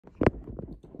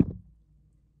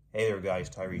Hey there guys,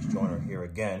 Tyrese Joyner here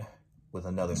again with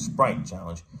another Sprite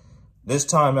challenge. This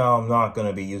time now I'm not going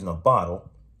to be using a bottle.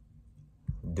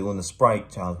 I'm doing the Sprite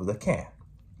challenge with a can.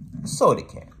 A soda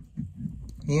can.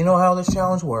 You know how this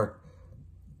challenge works.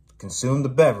 Consume the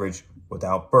beverage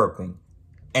without burping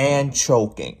and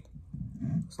choking.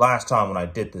 Last time when I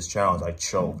did this challenge I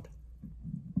choked.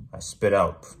 I spit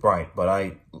out Sprite, but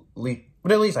at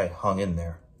least I hung in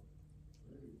there.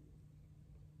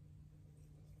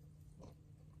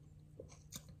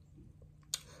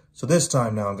 So this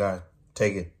time now, I'm going to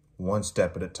take it one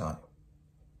step at a time.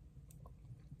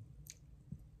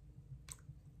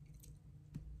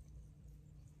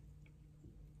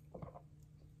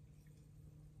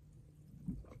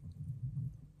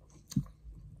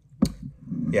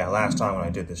 Yeah, last time when I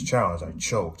did this challenge, I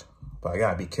choked, but I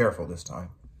got to be careful this time.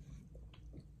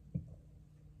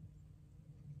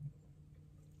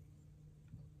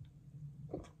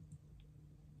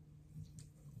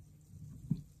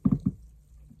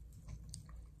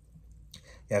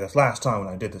 Yeah, this last time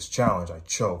when I did this challenge, I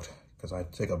choked because I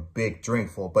took a big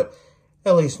drink full, but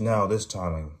at least now, this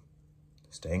time, I'm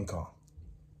staying calm.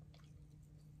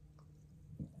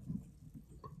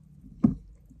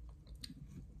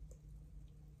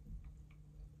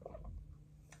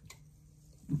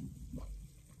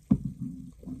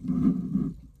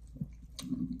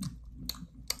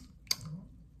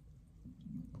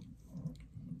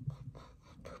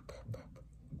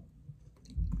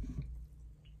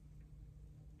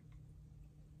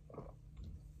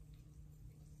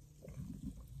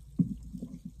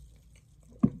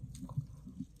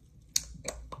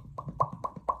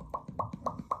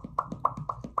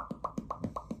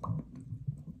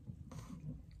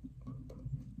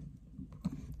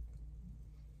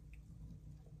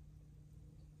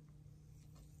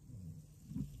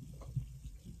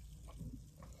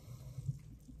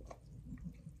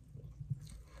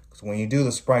 So when you do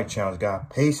the Sprite challenge, you gotta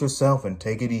pace yourself and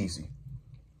take it easy.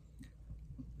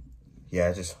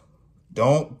 Yeah, just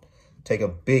don't take a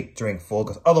big drink full,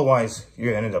 because otherwise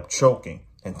you're gonna end up choking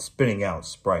and spitting out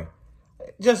Sprite.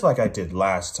 Just like I did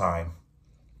last time.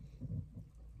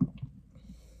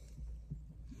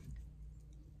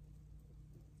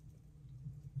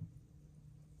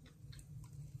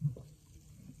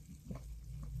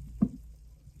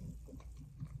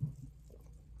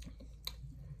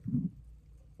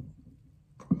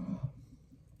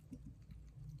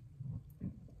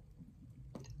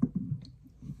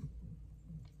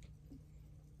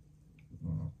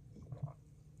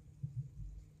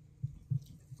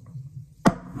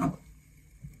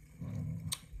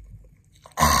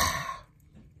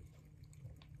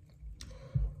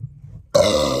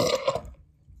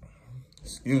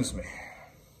 Excuse me.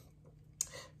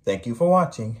 Thank you for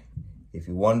watching. If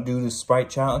you want to do the Sprite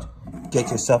challenge,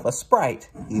 get yourself a Sprite.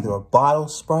 Either a bottle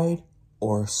Sprite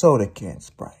or a soda can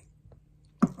Sprite.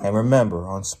 And remember,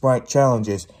 on Sprite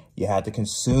challenges, you have to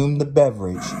consume the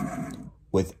beverage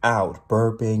without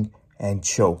burping and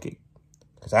choking.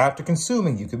 Because after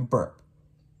consuming, you can burp.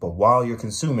 But while you're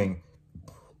consuming,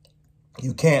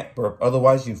 you can't burp.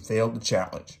 Otherwise, you failed the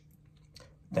challenge.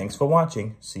 Thanks for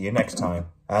watching. See you next time.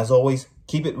 As always,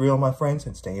 keep it real, my friends,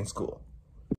 and stay in school.